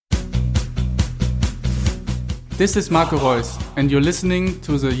This is Marco Reus, and you're listening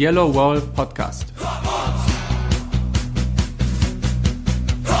to the Yellow Wall podcast.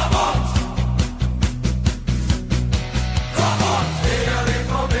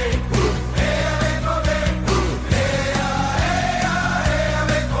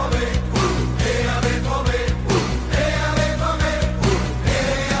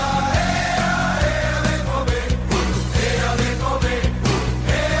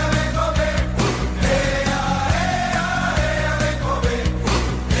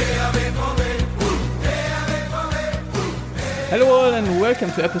 Hello all and welcome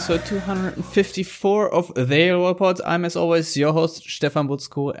to episode 254 of The Yellow Pod. I'm as always your host Stefan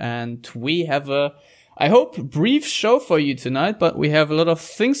Butzko, and we have a, I hope, brief show for you tonight, but we have a lot of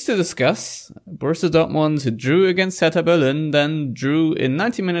things to discuss. Borussia Dortmund drew against Hertha Berlin, then drew in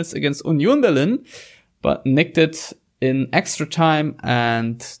 90 minutes against Union Berlin, but nicked it in extra time,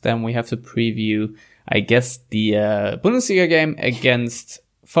 and then we have to preview, I guess, the Bundesliga game against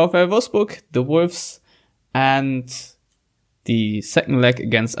VfL Wolfsburg, the Wolves, and the second leg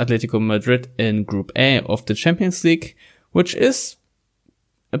against Atletico Madrid in Group A of the Champions League, which is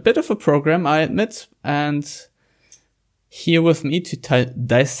a bit of a program, I admit. And here with me to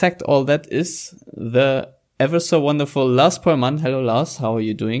dissect all that is the ever so wonderful Lars Pollmann. Hello, Lars. How are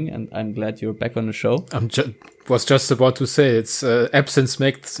you doing? And I'm glad you're back on the show. Was just about to say it's absence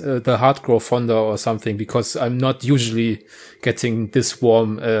makes the heart grow fonder or something, because I'm not usually getting this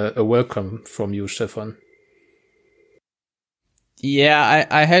warm a welcome from you, Stefan. Yeah,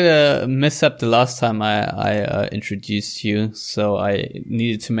 I had a mishap the last time I introduced you, so I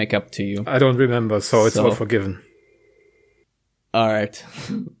needed to make up to you. I don't remember, so it's all forgiven. All right.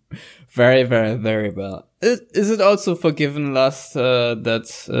 Very, very, very well. Is it also forgiven, Lars,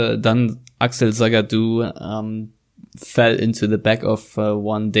 that Dan Axel Zagadou fell into the back of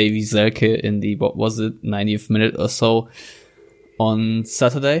one Davy Selke in the, 90th minute or so on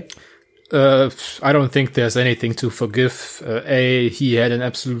Saturday? I don't think there's anything to forgive. He had an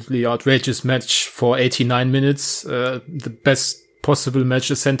absolutely outrageous match for 89 minutes. The best possible match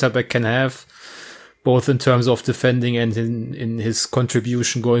a center back can have, both in terms of defending and in his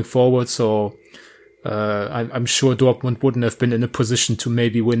contribution going forward. So, I'm sure Dortmund wouldn't have been in a position to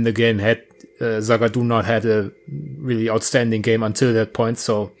maybe win the game had Zagadou not had a really outstanding game until that point.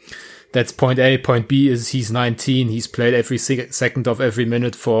 So, that's point A. Point B is he's 19. He's played every second of every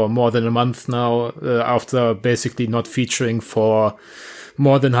minute for more than a month now, after basically not featuring for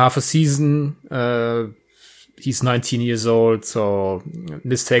more than half a season. He's 19 years old, so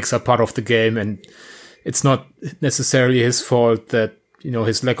mistakes are part of the game, and it's not necessarily his fault that, you know,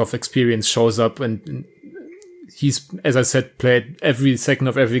 his lack of experience shows up. And he's, as I said, played every second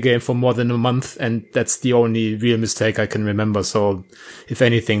of every game for more than a month, and that's the only real mistake I can remember. So, if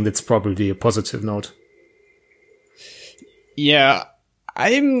anything, that's probably a positive note. Yeah,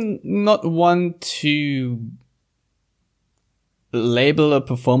 I'm not one to label a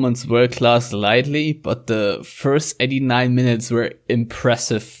performance world-class lightly, but the first 89 minutes were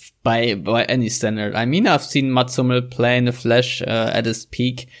impressive by any standard. I mean, I've seen Mats Hummel play in the flesh at his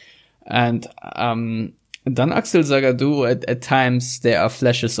peak, and Dan Axel Zagadou, at times there are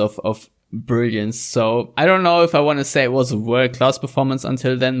flashes of brilliance. So I don't know if I want to say it was a world-class performance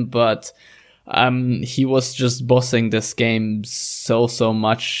until then, but he was just bossing this game so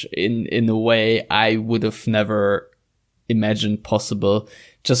much in a way I would have never imagined possible.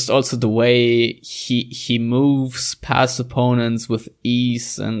 Just also the way he moves past opponents with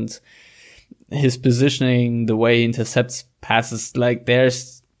ease, and his positioning, the way he intercepts passes, like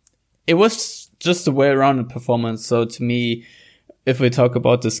it was just a well-rounded performance. So to me, if we talk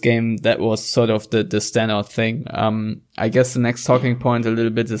about this game, that was sort of the standout thing. I guess the next talking point a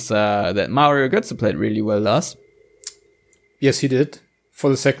little bit is that Mario Götze played really well, Lars. Yes, he did, for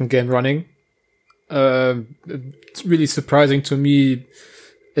the second game running. It's really surprising to me,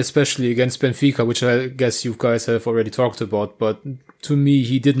 especially against Benfica, which I guess you guys have already talked about. But to me,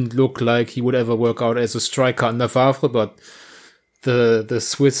 he didn't look like he would ever work out as a striker under Favre, but the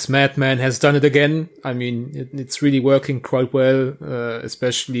Swiss madman has done it again. I mean, it's really working quite well,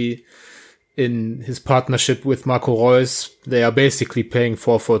 especially in his partnership with Marco Reus. They are basically playing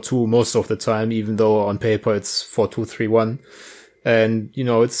 4-4-2 most of the time, even though on paper it's 4-2-3-1. And, you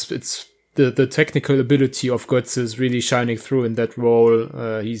know, it's the technical ability of Götze is really shining through in that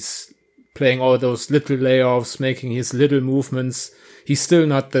role. He's playing all those little layoffs, making his little movements. He's still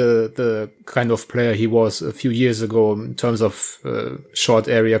not the kind of player he was a few years ago in terms of short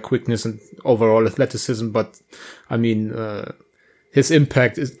area quickness and overall athleticism. But I mean, his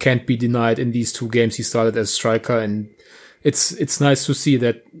impact can't be denied in these two games he started as striker, and it's nice to see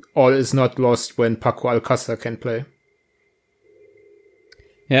that all is not lost when Paco Alcácer can play.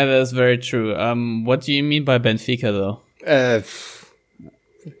 Yeah, that's very true. What do you mean by Benfica, though?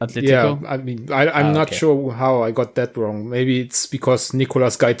 Atletico? Yeah, I mean, I'm not sure how I got that wrong. Maybe it's because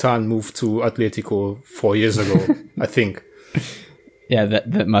Nicolas Gaitan moved to Atletico 4 years ago, I think. Yeah,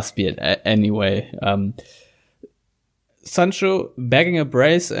 that must be it. Anyway, Sancho bagging a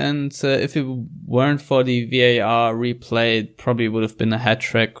brace, and if it weren't for the VAR replay, it probably would have been a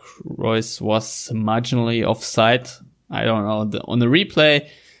hat-trick. Royce was marginally offside. I don't know. On the replay,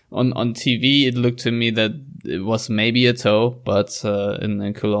 on TV, it looked to me that it was maybe a toe, but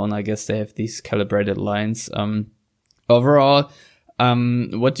in Cologne, I guess they have these calibrated lines. Overall,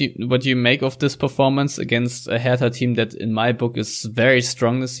 what do you make of this performance against a Hertha team that, in my book, is very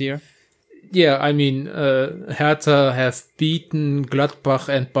strong this year? Yeah, I mean, Hertha have beaten Gladbach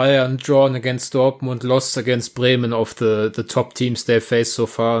and Bayern, drawn against Dortmund, lost against Bremen of the top teams they've faced so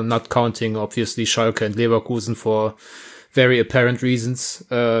far, not counting, obviously, Schalke and Leverkusen for very apparent reasons.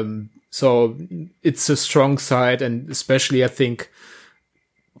 So it's a strong side, and especially, I think,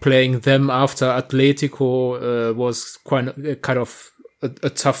 playing them after Atletico was kind of a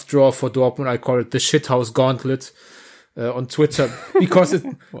tough draw for Dortmund. I call it the shithouse gauntlet on Twitter because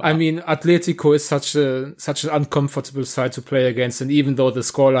wow. I mean, Atletico is such an uncomfortable side to play against, and even though the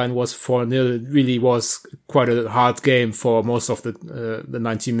scoreline was 4-0, it really was quite a hard game for most of the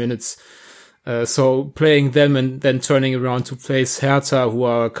 90 minutes. So playing them and then turning around to face Hertha, who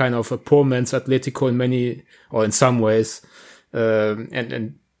are kind of a poor man's Atletico in some ways,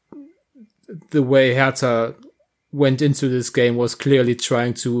 and the way Hertha went into this game was clearly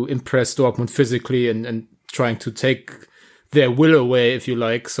trying to impress Dortmund physically and trying to take their will away, if you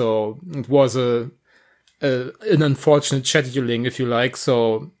like. So it was an unfortunate scheduling, if you like.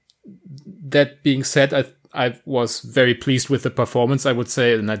 So that being said, I was very pleased with the performance, I would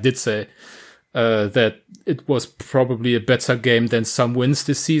say, and I did say that it was probably a better game than some wins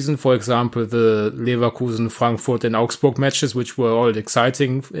this season. For example, the Leverkusen, Frankfurt, and Augsburg matches, which were all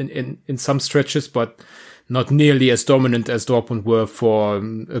exciting in some stretches, but not nearly as dominant as Dortmund were for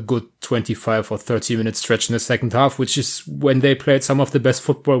a good 25 or 30 minute stretch in the second half, which is when they played some of the best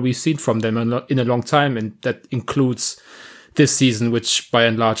football we've seen from them in a long time. And that includes this season, which by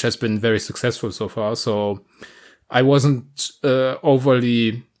and large has been very successful so far. So I wasn't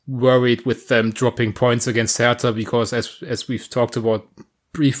overly worried with them dropping points against Hertha because, as we've talked about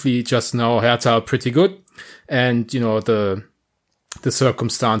briefly just now, Hertha are pretty good. And, you know, the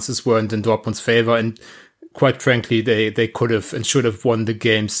circumstances weren't in Dortmund's favor. And quite frankly, they could have and should have won the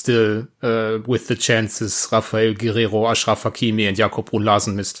game still with the chances Rafael Guerreiro, Achraf Hakimi, and Jakob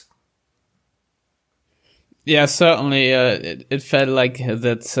Ruud-Larsen missed. Yeah, certainly. It felt like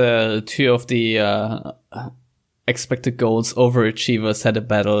that two of the expected goals overachievers had a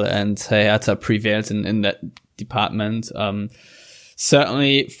battle, and Hertha prevailed in that department.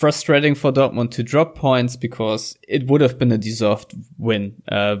 Certainly frustrating for Dortmund to drop points because it would have been a deserved win,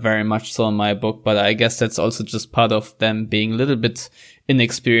 very much so in my book. But I guess that's also just part of them being a little bit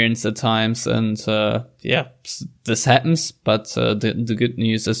inexperienced at times. And yeah, this happens. But the good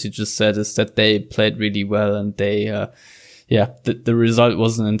news, as you just said, is that they played really well, and they, the result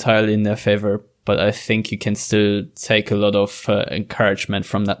wasn't entirely in their favor. But I think you can still take a lot of encouragement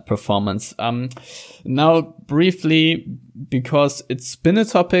from that performance. Now, briefly, because it's been a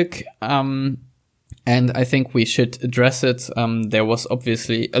topic, and I think we should address it. There was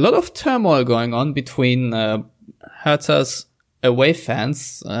obviously a lot of turmoil going on between Hertha's away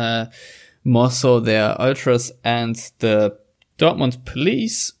fans, more so their ultras, and the Dortmund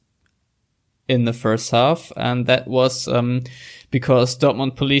police in the first half, and that was because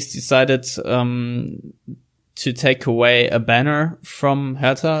Dortmund police decided to take away a banner from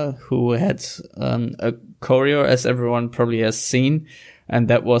Hertha, who had a choreo, as everyone probably has seen, and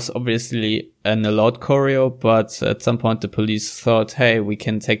that was obviously an allowed choreo, but at some point the police thought, hey, we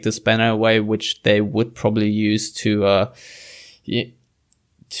can take this banner away, which they would probably use to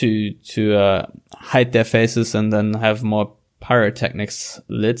hide their faces and then have more pyrotechnics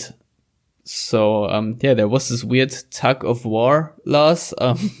lit. So, there was this weird tug of war, Lars.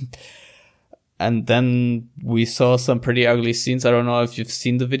 And then we saw some pretty ugly scenes. I don't know if you've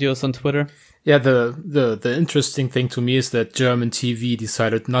seen the videos on Twitter. Yeah, the interesting thing to me is that German TV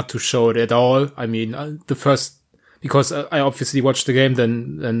decided not to show it at all. I mean, because I obviously watched the game,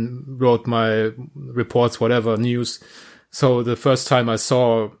 then wrote my reports, whatever, news. So the first time I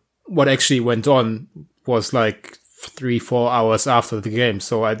saw what actually went on was like 3-4 hours after the game,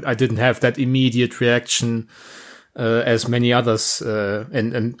 so I didn't have that immediate reaction as many others,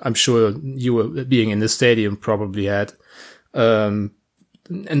 and I'm sure you were being in the stadium probably had.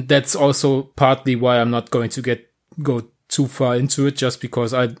 and that's also partly why I'm not going to go too far into it, just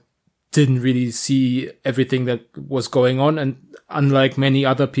because I didn't really see everything that was going on. And unlike many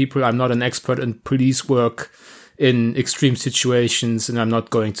other people, I'm not an expert in police work in extreme situations, and I'm not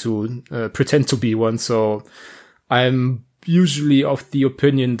going to pretend to be one. So I'm usually of the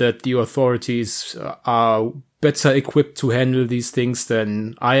opinion that the authorities are better equipped to handle these things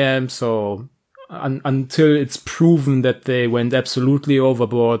than I am. So until it's proven that they went absolutely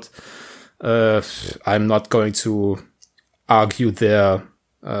overboard, I'm not going to argue their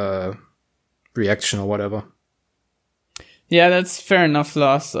reaction or whatever. Yeah, that's fair enough,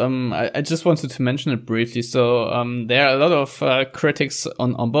 Lars. I just wanted to mention it briefly. So there are a lot of critics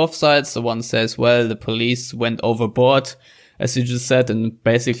on both sides. The one says, well, the police went overboard, as you just said, and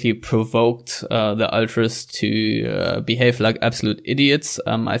basically provoked the ultras to behave like absolute idiots.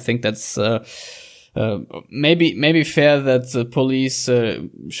 I think that's maybe fair that the police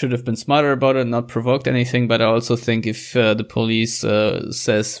should have been smarter about it, not provoked anything. But I also think if the police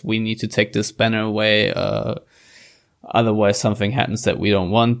says we need to take this banner away, otherwise something happens that we don't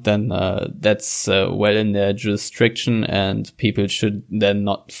want, then that's well in their jurisdiction, and people should then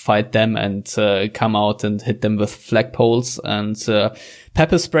not fight them and come out and hit them with flagpoles. And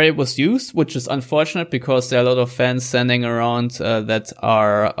pepper spray was used, which is unfortunate because there are a lot of fans standing around that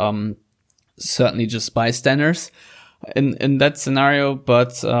are certainly just bystanders in that scenario.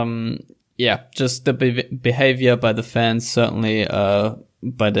 But yeah, just the behavior by the fans, certainly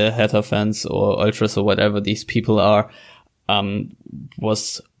by the Hertha fans or ultras or whatever these people are,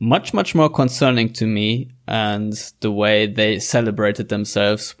 was much, much more concerning to me. And the way they celebrated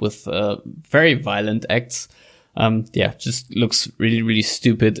themselves with very violent acts, yeah, just looks really, really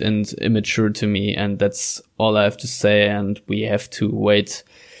stupid and immature to me. And that's all I have to say. And we have to wait,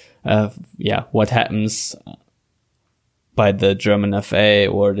 what happens by the German FA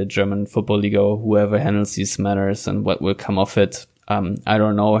or the German Football League or whoever handles these matters and what will come of it. I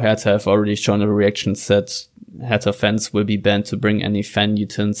don't know. Hertha have already shown a reaction that Hertha fans will be banned to bring any fan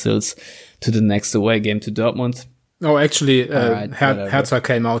utensils to the next away game to Dortmund. Oh, actually, Hertha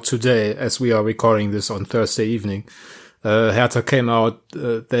came out today as we are recording this on Thursday evening. Hertha came out,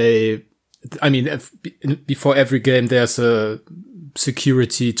 before every game, there's a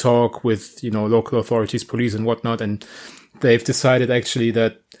security talk with, local authorities, police and whatnot. And they've decided actually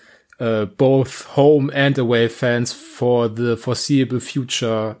that both home and away fans for the foreseeable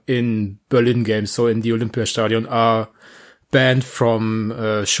future in Berlin games, so in the Olympiastadion, are banned from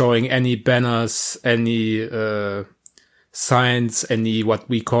showing any banners, any signs, any what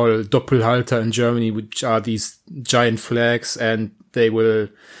we call Doppelhalter in Germany, which are these giant flags, and they will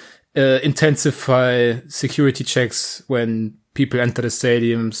intensify security checks when people enter the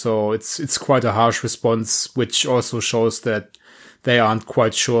stadium. So it's quite a harsh response, which also shows that they aren't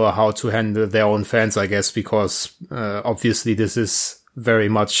quite sure how to handle their own fans, I guess, because obviously this is very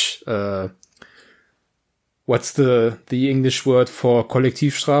much what's the English word for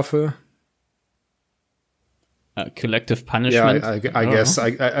Kollektivstrafe? Collective punishment. Yeah, I guess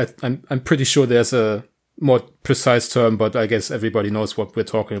I'm pretty sure there's a more precise term, but I guess everybody knows what we're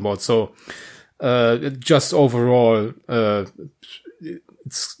talking about. So just overall,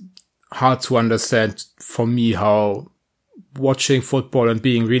 it's hard to understand for me how watching football and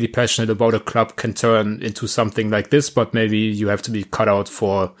being really passionate about a club can turn into something like this, but maybe you have to be cut out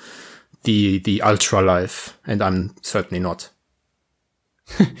for the ultra life, and I'm certainly not.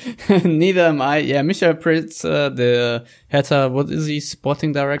 Neither am I. Yeah, Michael Pritz, the Hertha, what is he,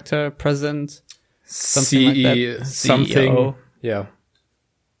 sporting director, president? Something like that. Something. CEO. Yeah.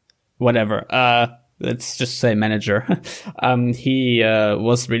 Whatever. Let's just say manager. He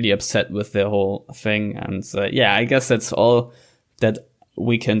was really upset with the whole thing. And I guess that's all that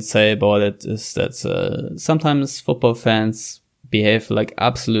we can say about it, is that sometimes football fans behave like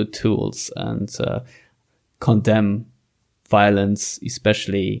absolute tools and condemn violence,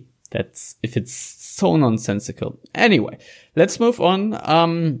 especially that's if it's so nonsensical. Anyway, let's move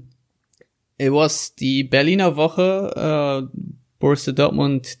on. It was the Berliner Woche. Borussia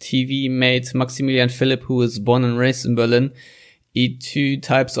Dortmund TV made Maximilian Philipp, who is born and raised in Berlin, eat 2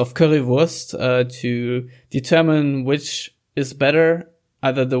 types of currywurst to determine which is better,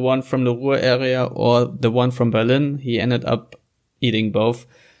 either the one from the Ruhr area or the one from Berlin. He ended up eating both.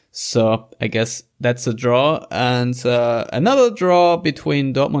 So I guess that's a draw. And another draw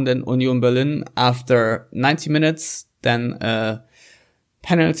between Dortmund and Union Berlin after 90 minutes, then a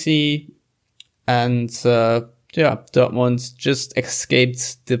penalty, and Dortmund just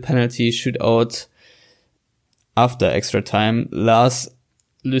escaped the penalty shootout after extra time. Lars,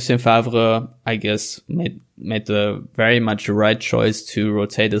 Lucien Favre, I guess, made the very much right choice to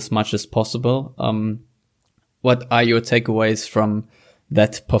rotate as much as possible. What are your takeaways from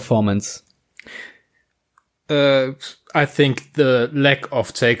that performance? I think the lack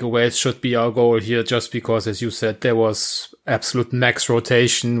of takeaways should be our goal here, just because, as you said, there was absolute max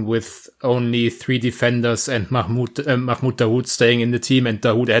rotation with only 3 defenders and Mahmoud Dahoud staying in the team, and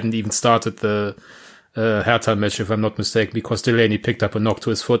Dahoud hadn't even started the Hertha match, if I'm not mistaken, because Delaney picked up a knock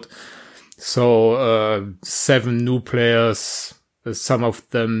to his foot. So 7 new players, some of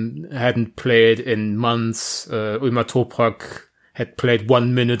them hadn't played in months. Ilmar Toprak had played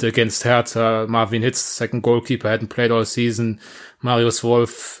 1 minute against Hertha. Marvin Hitz, second goalkeeper, hadn't played all season. Marius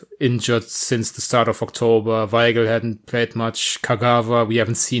Wolf injured since the start of October. Weigl hadn't played much. Kagawa, we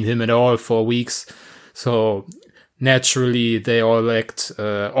haven't seen him at all for weeks. So naturally, they all lacked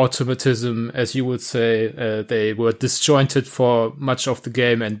automatism, as you would say. They were disjointed for much of the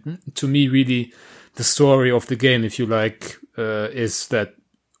game. And to me, really, the story of the game, if you like, is that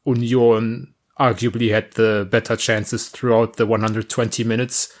Union arguably had the better chances throughout the 120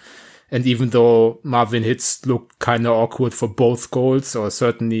 minutes. And even though Marvin Hitz looked kind of awkward for both goals, or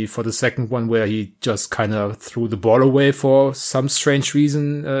certainly for the second one where he just kind of threw the ball away for some strange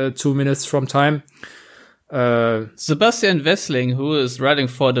reason 2 minutes from time. Sebastian Wessling, who is writing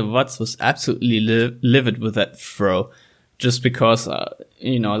for the Watts, was absolutely livid with that throw. Just because,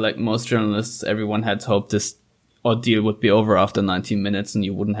 like most journalists, everyone had hoped this ordeal would be over after 19 minutes and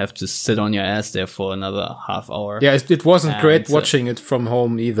you wouldn't have to sit on your ass there for another half hour. Yeah, it wasn't great watching it from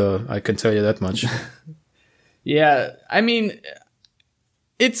home either, I can tell you that much. Yeah, I mean,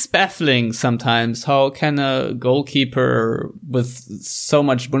 it's baffling sometimes. How can a goalkeeper with so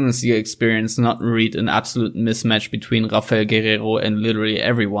much Bundesliga experience not read an absolute mismatch between Rafael Guerreiro and literally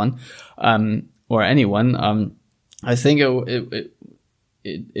everyone, or anyone? I think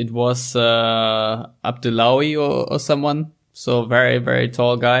it was Abdullahi or someone, so very, very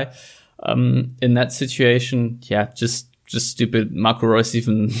tall guy. In that situation, yeah, just stupid. Marco Reus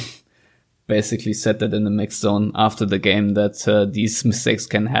even basically said that in the mixed zone after the game, that these mistakes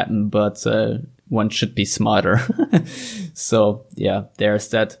can happen, but one should be smarter. So yeah, there's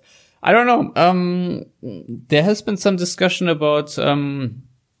that. I don't know. There has been some discussion about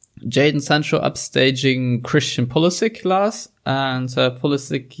Jadon Sancho upstaging Christian Pulisic last, and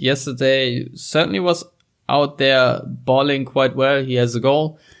Pulisic yesterday certainly was out there balling quite well. He has a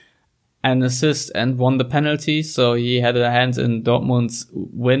goal, an assist, and won the penalty, so he had a hand in Dortmund's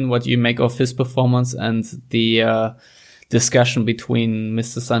win. What do you make of his performance and the discussion between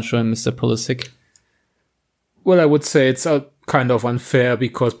Mr. Sancho and Mr. Pulisic? Well, I would say it's kind of unfair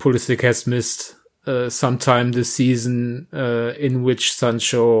because Pulisic has missed some time this season in which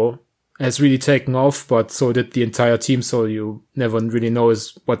Sancho has really taken off, but so did the entire team, so you never really know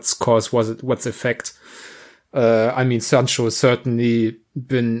what's cause was it, what's effect. I mean, Sancho has certainly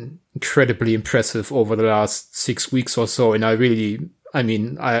been incredibly impressive over the last 6 weeks or so, and I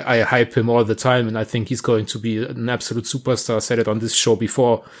hype him all the time, and I think he's going to be an absolute superstar. I said it on this show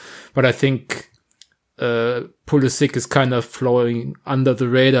before, but I think Pulisic is kind of flowing under the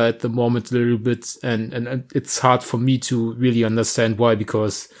radar at the moment a little bit, and it's hard for me to really understand why,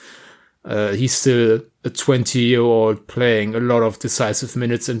 because he's still a 20-year-old playing a lot of decisive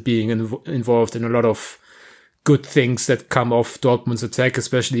minutes and being involved in a lot of good things that come off Dortmund's attack,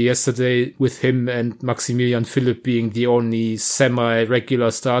 especially yesterday with him and Maximilian Philipp being the only semi-regular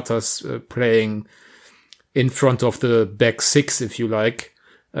starters playing in front of the back six, if you like.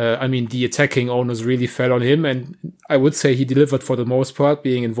 The attacking owners really fell on him, and I would say he delivered for the most part,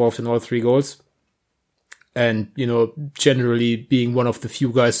 being involved in all 3 goals. And, generally being one of the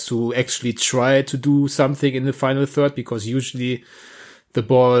few guys to actually try to do something in the final third, because usually the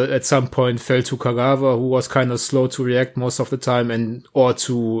ball at some point fell to Kagawa, who was kind of slow to react most of the time, or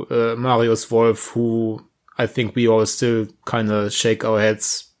to Marius Wolf, who I think we all still kind of shake our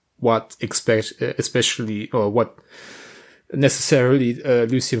heads what necessarily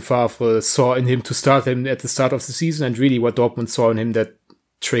Lucien Favre saw in him to start him at the start of the season, and really what Dortmund saw in him that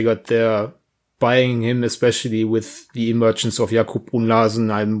triggered their buying him, especially with the emergence of Jakub Brun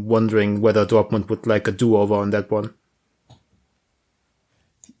Larsen. I'm wondering whether Dortmund would like a do-over on that one.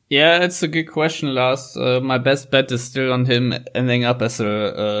 Yeah, it's a good question, Lars. My best bet is still on him ending up as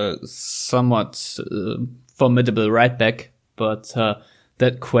a somewhat formidable right back, but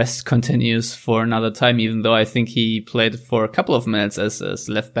that quest continues for another time, even though I think he played for a couple of minutes as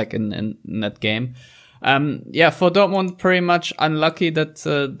left back in that game. For Dortmund, pretty much unlucky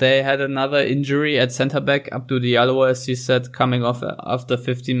that they had another injury at center back. Abdou Diallo, as you said, coming off after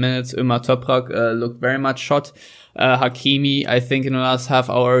 15 minutes. Ömer Toprak looked very much shot. Hakimi, I think in the last half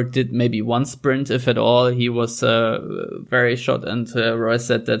hour did maybe one sprint, if at all. He was very shot, and Roy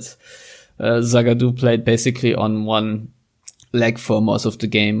said that Zagadou played basically on one leg for most of the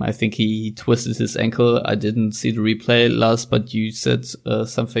game. I think he twisted his ankle. I didn't see the replay last, but you said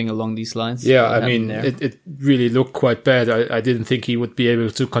something along these lines. Yeah, I mean, it really looked quite bad. I didn't think he would be able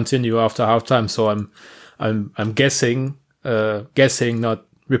to continue after halftime. So I'm guessing, not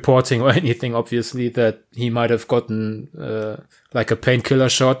reporting or anything, obviously, that he might have gotten like a painkiller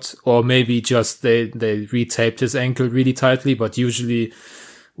shot, or maybe just they retaped his ankle really tightly. But usually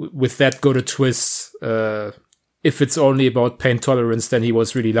with that go to twist, if it's only about pain tolerance, then he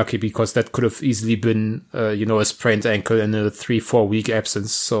was really lucky, because that could have easily been, a sprained ankle in a 3-4 week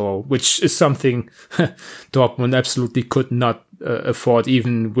absence. So, which is something Dortmund absolutely could not afford,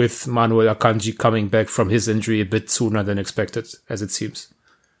 even with Manuel Akanji coming back from his injury a bit sooner than expected, as it seems.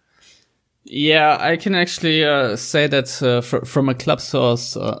 Yeah, I can actually say that from a club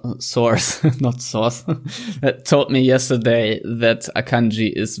source, not source, that told me yesterday that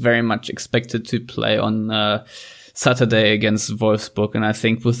Akanji is very much expected to play on Saturday against Wolfsburg. And I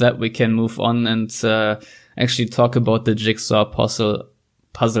think with that we can move on and actually talk about the jigsaw puzzle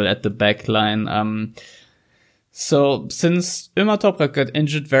at the back line. So since Ömer Toprak got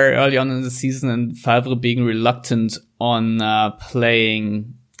injured very early on in the season, and Favre being reluctant on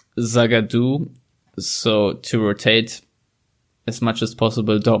playing Zagadou, so to rotate as much as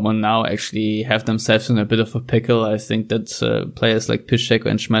possible, Dortmund now actually have themselves in a bit of a pickle. I think that players like Piszczek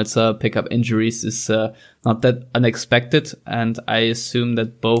and Schmelzer pick up injuries is not that unexpected, and I assume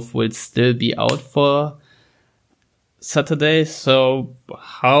that both will still be out for Saturday. So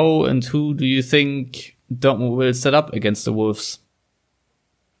how and who do you think Dortmund will set up against the Wolves?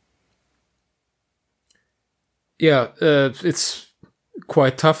 Yeah, it's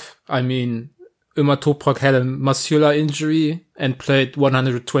quite tough. I mean, Ömer Toprak had a muscular injury and played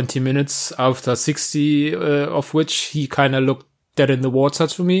 120 minutes after 60, of which he kind of looked dead in the water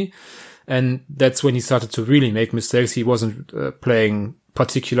to me. And that's when he started to really make mistakes. He wasn't playing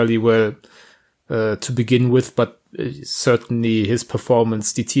particularly well to begin with, but certainly his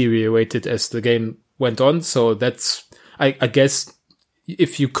performance deteriorated as the game went on. So that's, I guess,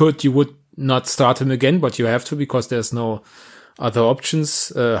 if you could, you would not start him again, but you have to, because there's no other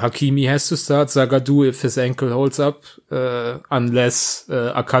options. Hakimi has to start. Zagadou, if his ankle holds up, unless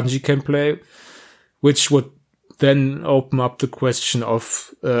Akanji can play, which would then open up the question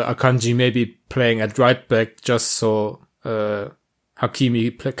of Akanji maybe playing at right back, just so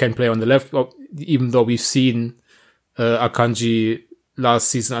Hakimi can play on the left, even though we've seen Akanji last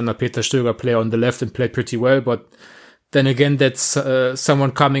season under Peter Stöger play on the left and play pretty well. But then again, that's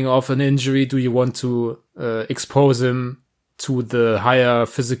someone coming off an injury. Do you want to expose him to the higher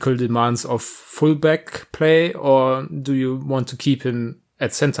physical demands of fullback play, or do you want to keep him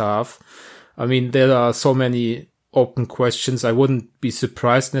at center half? I mean, there are so many open questions. I wouldn't be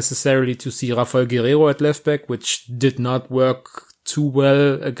surprised necessarily to see Rafael Guerreiro at left back, which did not work too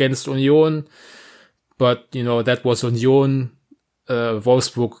well against Union. But, that was Union.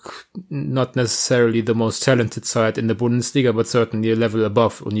 Wolfsburg, not necessarily the most talented side in the Bundesliga, but certainly a level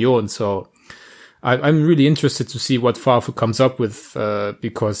above Union. So I'm really interested to see what Favre comes up with,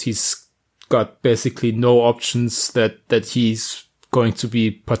 because he's got basically no options that he's going to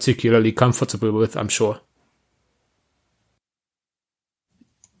be particularly comfortable with, I'm sure.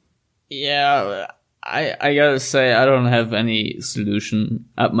 Yeah, I gotta say, I don't have any solution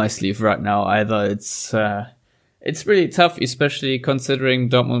up my sleeve right now either. It's really tough, especially considering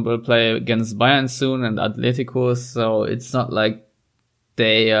Dortmund will play against Bayern soon and Atletico, so it's not like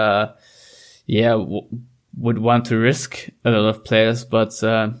they would want to risk a lot of players, but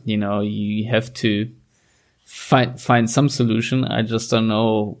you have to find some solution. I just don't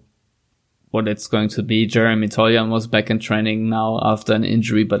know what it's going to be. Jeremy Toljan was back in training now after an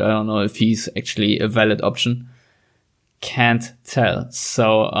injury, but I don't know if he's actually a valid option. Can't tell.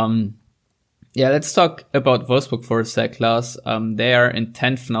 So let's talk about Wolfsburg for a sec, Lars. They are in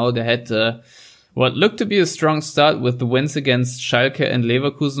 10th now. They had what looked to be a strong start with the wins against Schalke and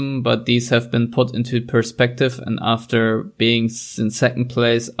Leverkusen, but these have been put into perspective, and after being in second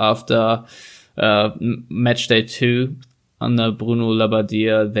place after match day 2 under Bruno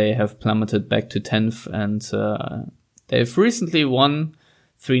Labbadia, they have plummeted back to 10th, and they've recently won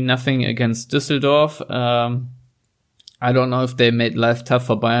 3-0 against Düsseldorf. I don't know if they made life tough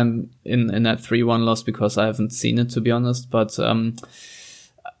for Bayern in that 3-1 loss, because I haven't seen it, to be honest, but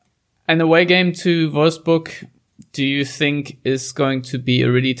An away game to Wolfsburg, do you think is going to be a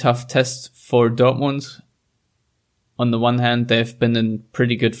really tough test for Dortmund? On the one hand, they've been in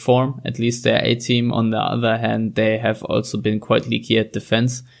pretty good form, at least their A team. On the other hand, they have also been quite leaky at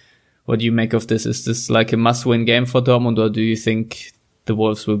defense. What do you make of this? Is this like a must-win game for Dortmund, or do you think the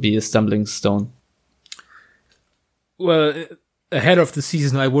Wolves will be a stumbling stone? Well, ahead of the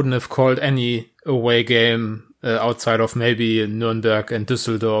season, I wouldn't have called any away game outside of maybe Nuremberg and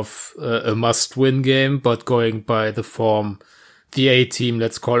Düsseldorf a must-win game, but going by the form the A team,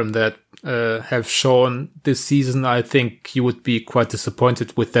 let's call them that, have shown this season, I think you would be quite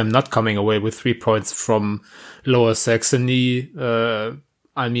disappointed with them not coming away with 3 points from Lower Saxony.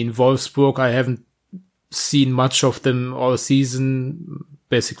 I mean, Wolfsburg, I haven't seen much of them all season,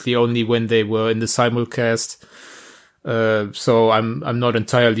 basically only when they were in the simulcast. So I'm not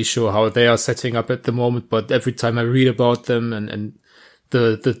entirely sure how they are setting up at the moment, but every time I read about them and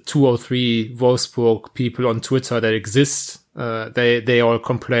the 2 or 3 Wolfsburg people on Twitter that exist, they all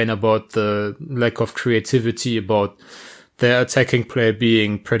complain about the lack of creativity, about their attacking play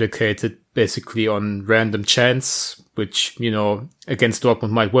being predicated basically on random chance, which, you know, against Dortmund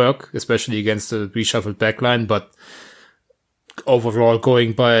might work, especially against the reshuffled backline, but overall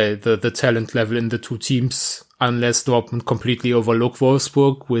going by the talent level in the two teams, unless Dortmund completely overlook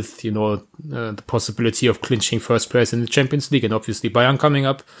Wolfsburg with, you know, the possibility of clinching first place in the Champions League and obviously Bayern coming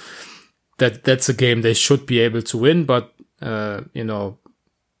up, that's a game they should be able to win, but, you know,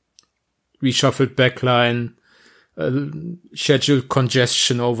 reshuffled backline, scheduled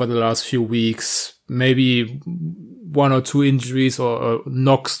congestion over the last few weeks, maybe 1 or 2 injuries or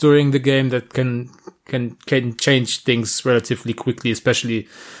knocks during the game that can change things relatively quickly, especially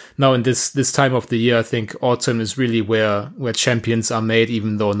now in this time of the year. I think autumn is really where champions are made,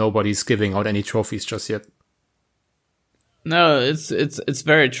 even though nobody's giving out any trophies just yet. No, it's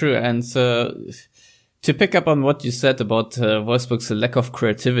very true. And to pick up on what you said about Wolfsburg's lack of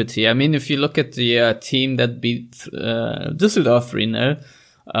creativity, I mean, if you look at the team that beat Düsseldorf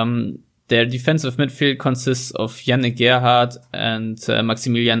 3-0, their defensive midfield consists of Yannick Gerhardt and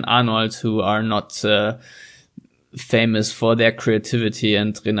Maximilian Arnold, who are not famous for their creativity,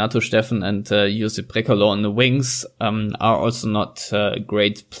 and Renato Steffen and Josip Brekalo on the wings are also not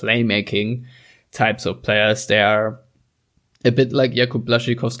great playmaking types of players. They are a bit like Jakub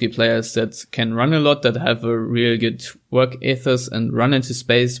Blaszczykowski players that can run a lot, that have a real good work ethos and run into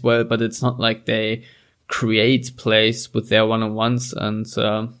space well, but it's not like they create plays with their one-on-ones. And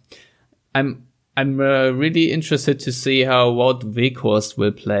I'm really interested to see how Wout Weghorst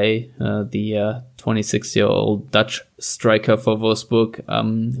will play, the 26-year-old Dutch striker for Wolfsburg,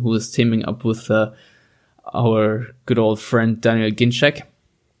 who is teaming up with our good old friend Daniel Ginczek.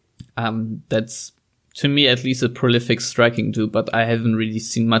 That's, to me, at least a prolific striking dude, but I haven't really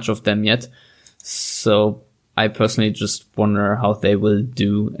seen much of them yet. So I personally just wonder how they will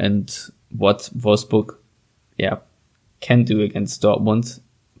do and what Wolfsburg, can do against Dortmund.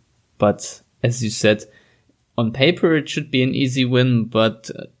 But as you said, on paper it should be an easy win,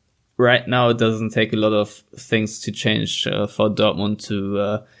 but right now it doesn't take a lot of things to change for Dortmund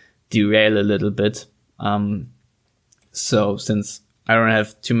to derail a little bit. So since I don't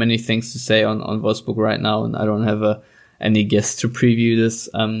have too many things to say on Wolfsburg right now, and I don't have any guests to preview this,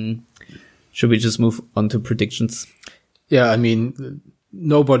 should we just move on to predictions? Yeah, I mean,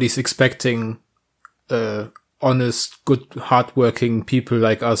 nobody's expecting honest, good, hardworking people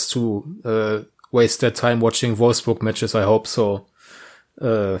like us to waste their time watching Wolfsburg matches, I hope so.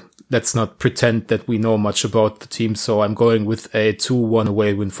 Let's not pretend that we know much about the team, so I'm going with a 2-1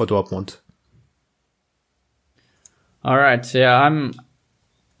 away win for Dortmund. All right, yeah,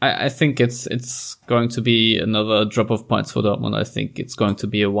 I think it's going to be another drop of points for Dortmund. I think it's going to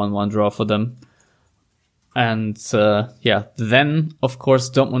be a 1-1 draw for them. And then of course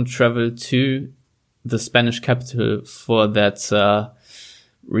Dortmund travel to the Spanish capital for that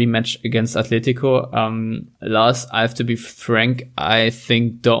rematch against Atletico. Lars, I have to be frank, I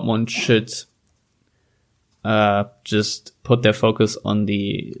think Dortmund should just put their focus on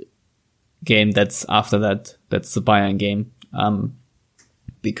the game that's after that. That's the Bayern game.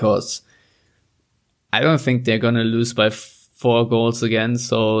 Because I don't think they're going to lose by 4 goals again,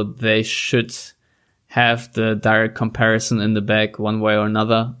 so they should have the direct comparison in the bag one way or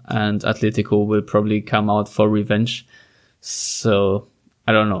another, and Atletico will probably come out for revenge. So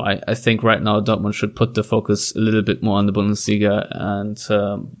I don't know. I think right now Dortmund should put the focus a little bit more on the Bundesliga and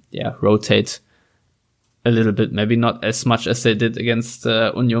rotate a little bit. Maybe not as much as they did against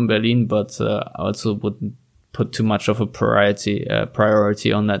Union Berlin, but I also wouldn't put too much of a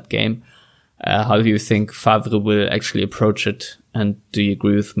priority on that game. How do you think Favre will actually approach it? And do you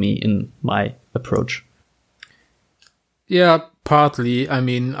agree with me in my approach? Yeah, partly. I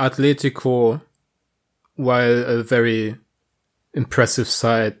mean, Atletico, while a very impressive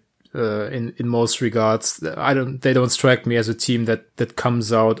side in most regards, they don't strike me as a team that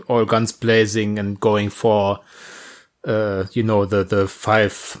comes out all guns blazing and going for the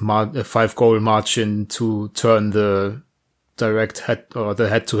 5 goal margin to turn the direct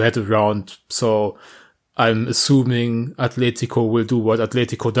head-to-head around. So I'm assuming Atletico will do what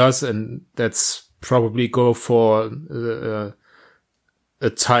Atletico does, and that's probably go for a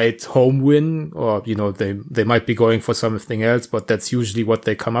tight home win, or they might be going for something else, but that's usually what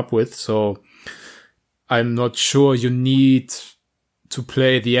they come up with. So I'm not sure you need to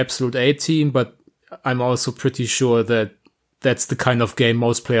play the absolute A team, but I'm also pretty sure that that's the kind of game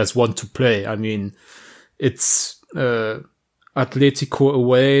most players want to play. I mean, it's Atletico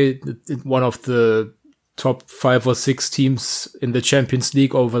away, one of the top 5 or 6 teams in the Champions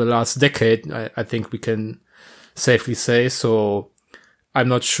League over the last decade, I think we can safely say. So I'm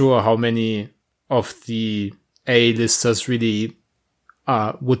not sure how many of the A-listers really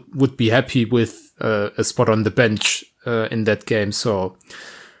would be happy with a spot on the bench in that game. So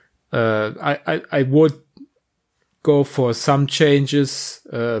I would go for some changes.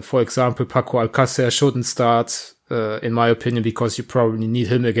 For example, Paco Alcácer shouldn't start, in my opinion, because you probably need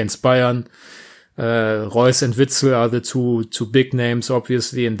him against Bayern. Reus and Witsel are the two big names,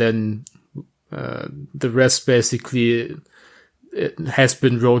 obviously, and then the rest basically it has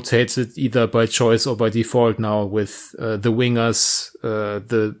been rotated either by choice or by default now, with the wingers,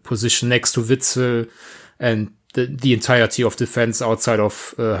 the position next to Witsel, and the entirety of defense outside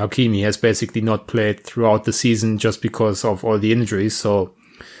of Hakimi has basically not played throughout the season just because of all the injuries. So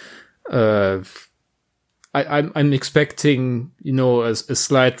I'm expecting, a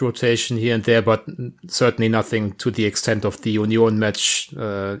slight rotation here and there, but certainly nothing to the extent of the Union match,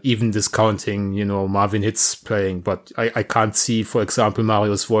 even discounting, Marvin Hitz playing. But I can't see, for example,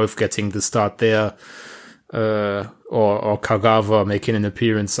 Marius Wolf getting the start there, or Kagawa making an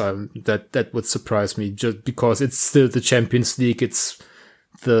appearance. That would surprise me, just because it's still the Champions League. It's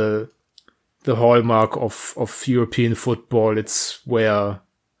the hallmark of European football. It's where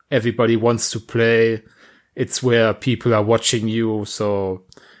everybody wants to play. It's where people are watching you, so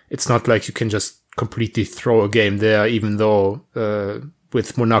it's not like you can just completely throw a game there, even though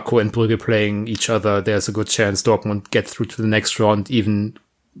with Monaco and Brugge playing each other, there's a good chance Dortmund get through to the next round, even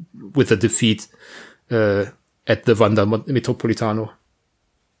with a defeat at the Wanda Metropolitano.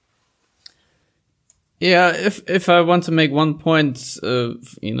 Yeah, if I want to make one point,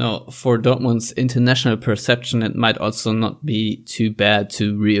 for Dortmund's international perception, it might also not be too bad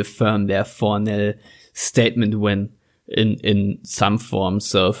to reaffirm their 4-0 statement win in some form.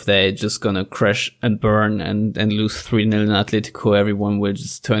 So if they're just gonna crash and burn and lose 3-0 in Atletico, everyone will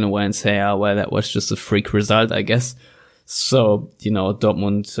just turn away and say, well, that was just a freak result, I guess. So,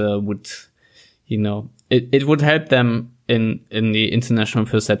 Dortmund would, it would help them in the international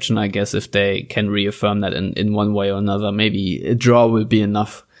perception, I guess, if they can reaffirm that in one way or another. Maybe a draw will be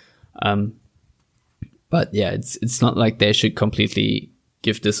enough. But yeah, it's not like they should completely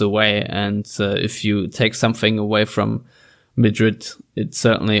give this away. And if you take something away from Madrid, it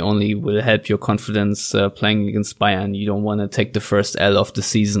certainly only will help your confidence playing against Bayern. You don't want to take the first L of the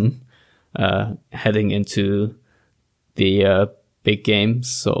season heading into the big game.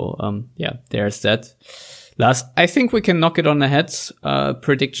 So there's that. Last, I think we can knock it on the head.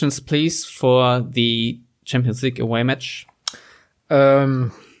 Predictions, please, for the Champions League away match.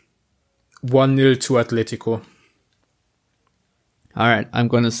 1-0 to Atletico. All right, I'm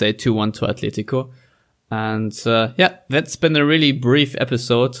going to say 2-1 to Atletico. And that's been a really brief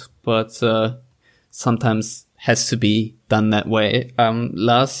episode, but sometimes has to be done that way.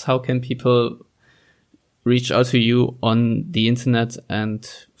 Lars, how can people reach out to you on the internet and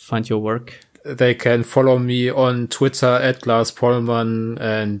find your work? They can follow me on Twitter at Lars Pollmann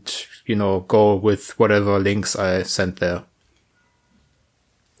and, go with whatever links I sent there.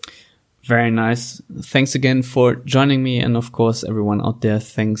 Very nice. Thanks again for joining me. And of course, everyone out there,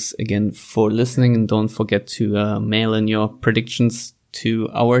 thanks again for listening. And don't forget to mail in your predictions to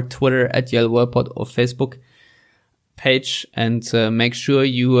our Twitter at YellWorldPod or Facebook page. And make sure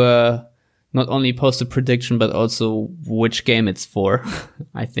you not only post a prediction, but also which game it's for.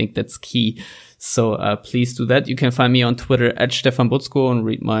 I think that's key. So please do that. You can find me on Twitter at Stefan Butzko and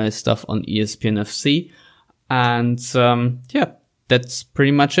read my stuff on ESPN FC. And that's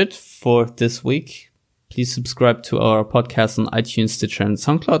pretty much it for this week. Please subscribe to our podcast on iTunes, Stitcher, and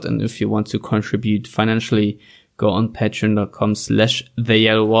SoundCloud. And if you want to contribute financially, go on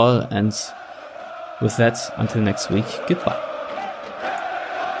patreon.com/theyellowall and With that, until next week, goodbye.